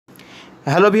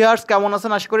Hello viewers, কেমন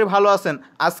আছেন? আশা করি ভালো আছেন।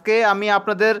 আজকে আমি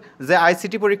আপনাদের যে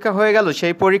আইসিটি পরীক্ষা হয়ে গেল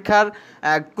সেই পরীক্ষার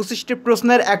 25টি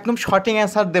প্রশ্নের একদম সঠিক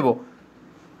অ্যান্সার দেব।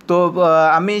 তো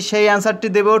আমি সেই অ্যান্সারটি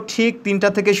দেব ঠিক 3টা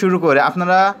থেকে শুরু করে।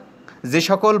 যে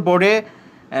সকল বোর্ডে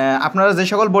আপনারা যে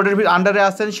সকল বোর্ডের আন্ডারে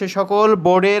আছেন সে সকল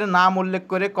বোর্ডের নাম উল্লেখ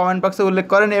করে কমেন্ট বক্সে উল্লেখ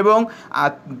করেন এবং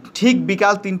ঠিক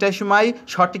বিকাল 3টার সময়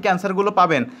সঠিক অ্যান্সারগুলো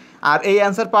পাবেন। আর এই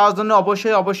অ্যান্সার পাওয়ার জন্য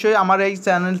অবশ্যই আমার এই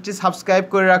চ্যানেলটি সাবস্ক্রাইব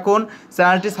করে রাখুন।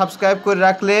 চ্যানেলটি সাবস্ক্রাইব করে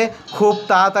রাখলে খুব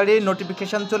তাড়াতাড়ি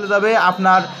নোটিফিকেশান চলে যাবে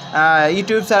আপনার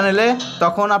ইউটিউব চ্যানেলে।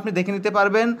 তখন আপনি দেখে নিতে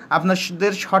পারবেন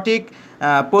আপনাদের সঠিক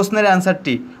প্রশ্নের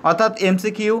অ্যান্সারটি, অর্থাৎ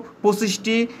এমসিকিউ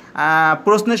 25টি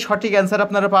প্রশ্নের সঠিক অ্যান্সার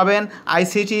আপনারা পাবেন।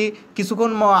 আইসিটি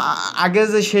কিছুক্ষণ আগে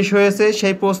যে শেষ হয়েছে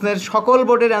সেই প্রশ্নের সকল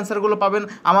বোর্ডের অ্যান্সারগুলো পাবেন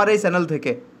আমার এই চ্যানেল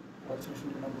থেকে।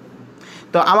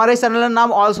 তো আমার এই চ্যানেলের নাম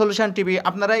অল সলিউশন টিভি।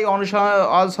 আপনারা এই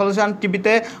অল সলিউশন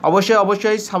টিভিতে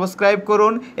অবশ্যই সাবস্ক্রাইব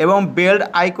করুন এবং বেল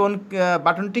আইকন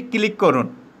বাটনটি ক্লিক করুন।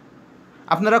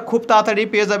 আপনারা খুব তাড়াতাড়ি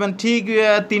পেয়ে যাবেন। ঠিক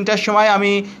 3টার সময়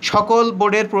আমি সকল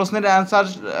বোর্ডের প্রশ্নের অ্যান্সার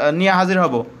নিয়ে হাজির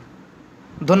হব।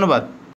 ধন্যবাদ।